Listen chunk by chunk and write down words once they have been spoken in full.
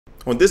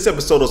On this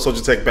episode of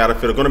Soldier Tech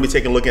Battlefield, we're going to be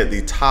taking a look at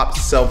the top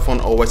cell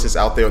phone OSs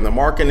out there on the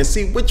market and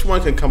see which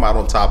one can come out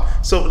on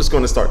top. So we're just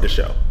going to start the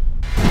show.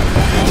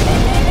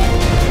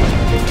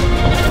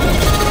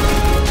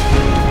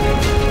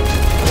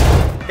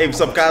 Hey, what's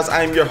up guys?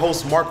 I am your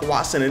host Mark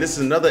Watson and this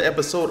is another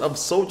episode of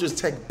Soldiers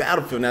Tech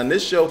Battlefield. Now in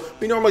this show,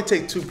 we normally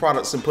take two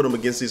products and put them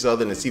against each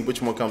other and see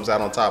which one comes out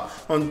on top.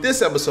 On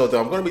this episode though,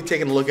 I'm going to be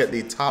taking a look at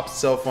the top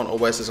cell phone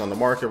OSs on the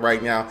market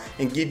right now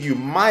and give you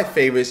my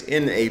favorites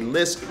in a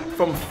list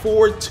from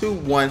 4 to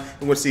 1.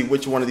 And we'll see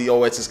which one of the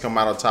OSs come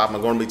out on top.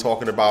 I'm going to be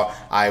talking about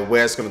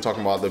iOS, going to be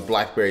talking about the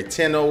BlackBerry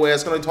 10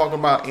 OS, going to be talking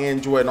about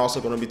Android, and also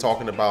going to be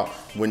talking about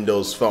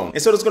Windows Phone.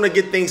 And so it's going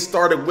to get things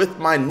started with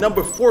my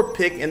number 4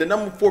 pick, and the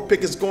number 4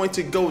 pick is going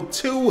to go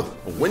to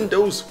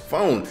Windows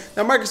Phone.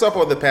 Now Microsoft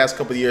over the past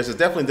couple of years has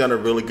definitely done a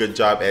really good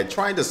job at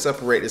trying to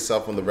separate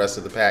itself from the rest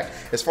of the pack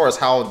as far as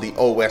how the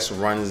OS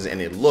runs and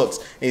it looks.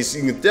 And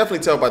you can definitely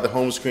tell by the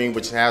home screen,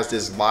 which has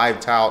this live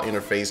tile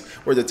interface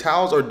where the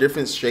tiles are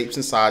different shapes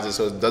and sizes,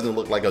 so it doesn't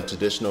look like a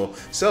traditional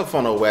cell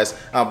phone OS,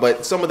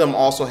 but some of them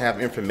also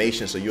have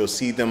information, so you'll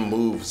see them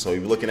move. So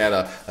if you're looking at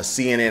a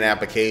CNN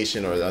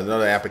application or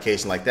another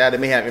application like that, it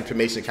may have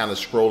information kind of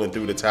scrolling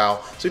through the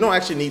tile, so you don't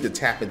actually need to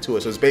tap into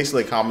it. So it's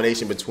basically a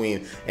combination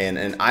between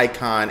an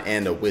icon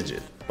and a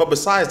widget. But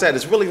besides that,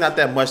 it's really not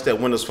that much that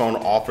Windows Phone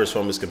offers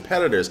from its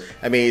competitors.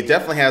 I mean, it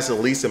definitely has the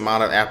least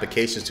amount of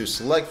applications to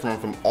select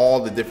from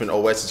all the different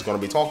OSs it's going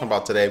to be talking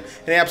about today.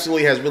 And it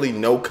absolutely has really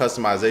no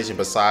customization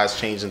besides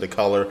changing the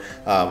color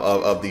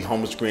of the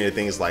home screen and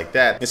things like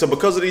that. And so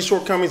because of these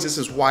shortcomings, this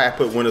is why I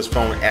put Windows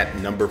Phone at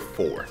number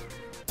 4.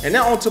 And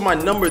now on to my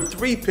number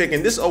 3 pick,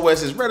 and this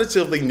OS is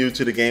relatively new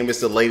to the game. It's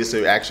the latest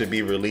to actually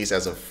be released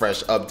as a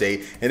fresh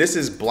update, and this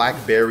is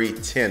BlackBerry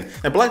 10.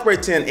 Now BlackBerry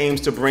 10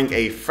 aims to bring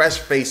a fresh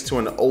face to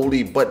an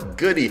oldie but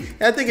goodie,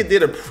 and I think it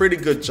did a pretty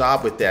good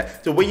job with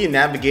that. The way you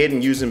navigate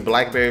and using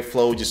BlackBerry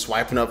Flow, just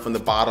swiping up from the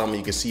bottom,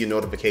 you can see your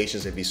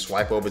notifications if you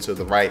swipe over to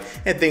the right,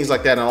 and things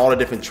like that, and all the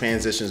different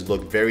transitions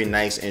look very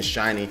nice and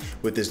shiny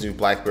with this new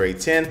BlackBerry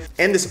 10.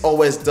 And this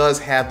OS does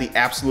have the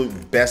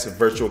absolute best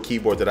virtual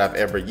keyboard that I've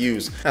ever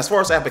used. As far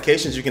as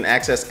applications, you can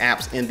access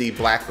apps in the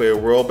BlackBerry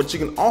world, but you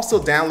can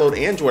also download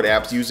Android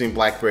apps using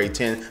BlackBerry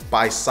 10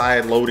 by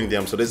side loading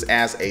them. So this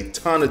adds a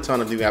ton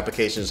of new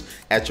applications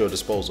at your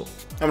disposal.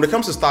 And when it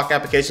comes to stock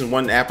applications,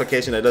 one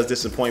application that does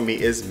disappoint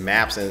me is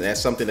Maps, and that's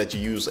something that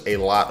you use a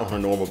lot on a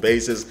normal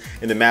basis.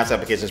 And the Maps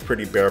application is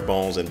pretty bare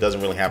bones and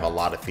doesn't really have a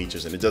lot of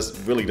features, and it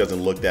just really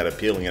doesn't look that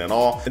appealing at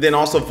all. And then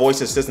also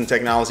voice assistant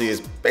technology is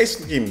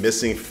basically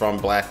missing from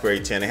BlackBerry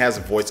 10. It has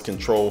voice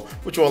control,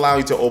 which will allow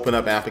you to open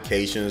up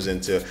applications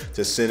and to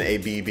send a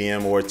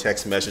BBM or a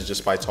text message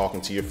just by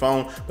talking to your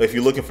phone. But if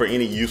you're looking for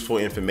any useful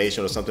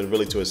information or something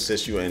really to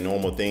assist you in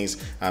normal things,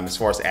 as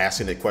far as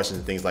asking the questions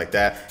and things like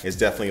that, it's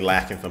definitely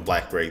lacking from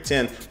BlackBerry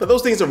 10. But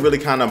those things are really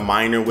kind of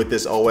minor with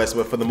this OS.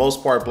 But for the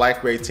most part,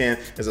 BlackBerry 10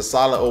 is a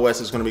solid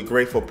OS. It's going to be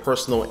great for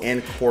personal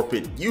and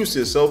corporate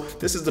uses. So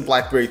this is the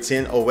BlackBerry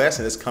 10 OS,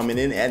 and it's coming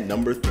in at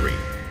number 3.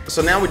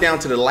 So now we're down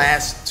to the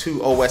last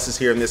 2 OSs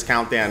here in this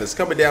countdown. It's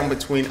coming down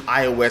between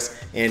iOS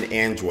and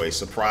Android.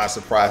 Surprise,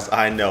 surprise,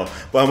 I know.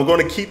 But I'm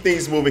going to keep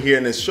things moving here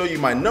and then show you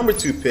my number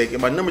 2 pick.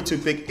 And my number 2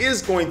 pick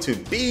is going to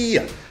be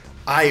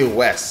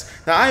iOS.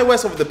 Now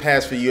iOS over the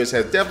past few years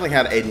has definitely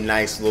had a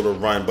nice little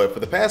run, but for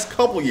the past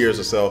couple years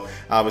or so,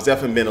 it's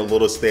definitely been a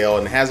little stale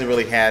and hasn't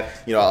really had,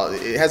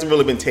 it hasn't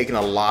really been taking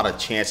a lot of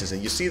chances.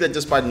 And you see that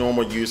just by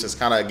normal use, it's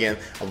kind of, again,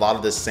 a lot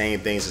of the same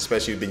things,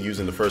 especially if you've been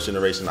using the first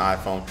generation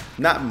iPhone.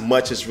 Not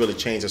much has really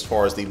changed as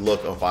far as the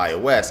look of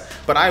iOS,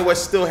 but iOS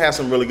still has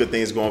some really good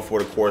things going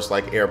for it, of course,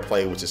 like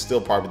AirPlay, which is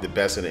still probably the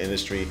best in the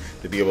industry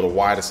to be able to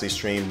wirelessly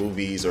stream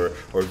movies or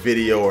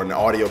video or an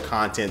audio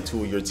content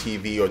to your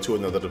TV or to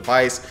another device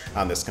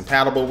that's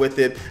compatible with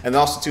it. And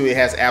also too, it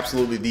has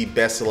absolutely the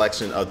best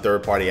selection of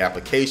third-party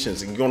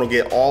applications, and you're going to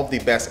get all the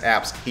best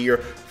apps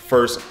here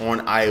first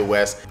on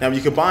iOS. Now, when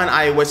you combine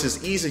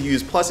iOS's ease of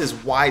use plus its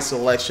wide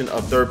selection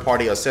of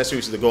third-party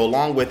accessories to go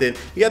along with it,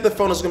 you have the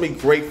phone that's going to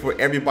be great for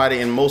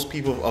everybody and most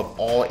people of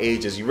all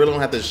ages. You really don't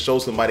have to show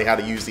somebody how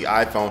to use the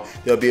iPhone.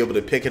 They'll be able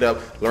to pick it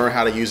up, learn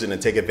how to use it, and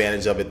take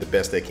advantage of it the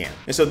best they can.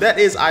 And so that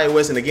is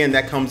iOS, and again,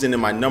 that comes in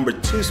my number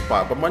 2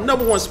 spot. But my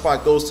number 1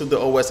 spot goes to the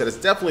OS that has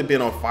definitely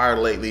been on fire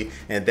lately,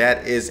 and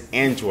that is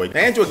Android. Now,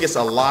 Android gets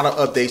a lot of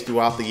updates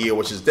throughout the year,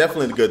 which is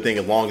definitely a good thing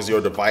as long as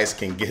your device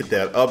can get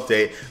that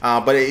update.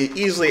 But it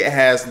easily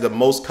has the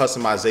most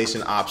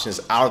customization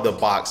options out of the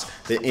box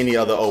than any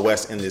other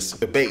OS in this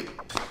debate.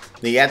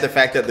 Now you add the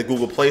fact that the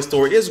Google Play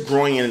Store is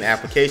growing in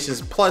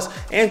applications, plus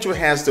Android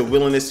has the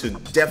willingness to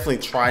definitely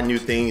try new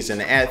things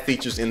and add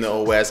features in the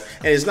OS,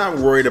 and it's not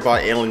worried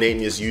about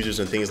alienating its users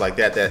and things like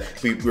that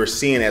we're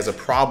seeing as a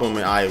problem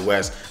in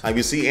iOS.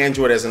 You see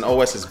Android as an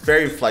OS is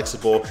very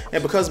flexible,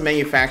 and because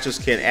manufacturers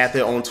can add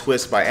their own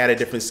twist by adding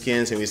different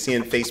skins, and we're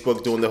seeing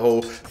Facebook doing the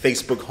whole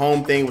Facebook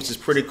Home thing, which is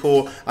pretty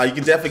cool, you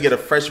can definitely get a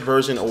fresh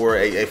version or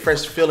a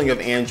fresh feeling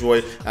of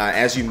Android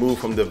as you move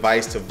from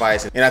device to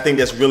device, and I think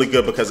that's really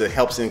good because it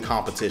helps in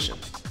competition.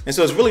 And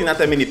so it's really not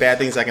that many bad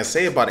things I can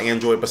say about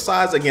Android.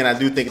 Besides, again, I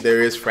do think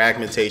there is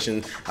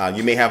fragmentation.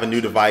 You may have a new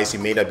device. You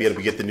may not be able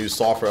to get the new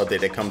software update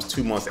that comes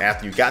 2 months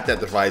after you got that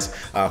device.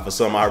 For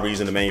some odd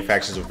reason, the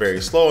manufacturers are very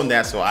slow on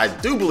that. So I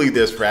do believe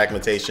there's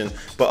fragmentation.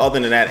 But other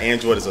than that,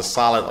 Android is a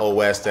solid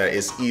OS that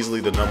is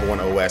easily the #1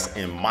 OS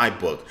in my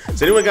book.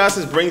 So anyway, guys,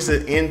 this brings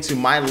it into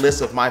my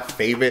list of my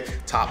favorite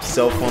top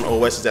cell phone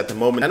OSs at the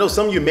moment. I know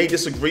some of you may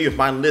disagree with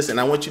my list, and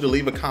I want you to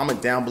leave a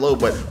comment down below.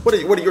 But what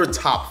are your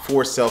top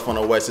 4 cell phone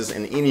OSs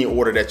in any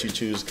order that you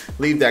choose?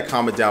 Leave that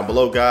comment down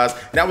below, guys.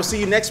 And I will see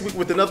you next week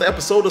with another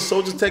episode of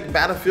Soldier Tech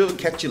Battlefield.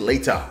 Catch you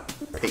later.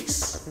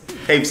 Peace.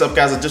 Hey, what's up,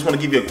 guys? I just want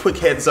to give you a quick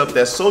heads up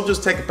that Soldiers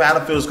Tech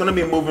Battlefield is going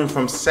to be moving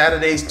from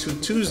Saturdays to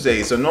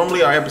Tuesdays. So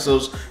normally our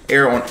episodes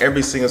air on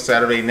every single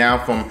Saturday. Now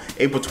from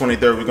April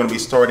 23rd, we're going to be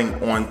starting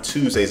on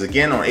Tuesdays.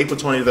 Again, on April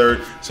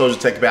 23rd, Soldier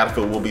Tech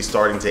Battlefield will be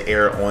starting to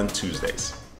air on Tuesdays.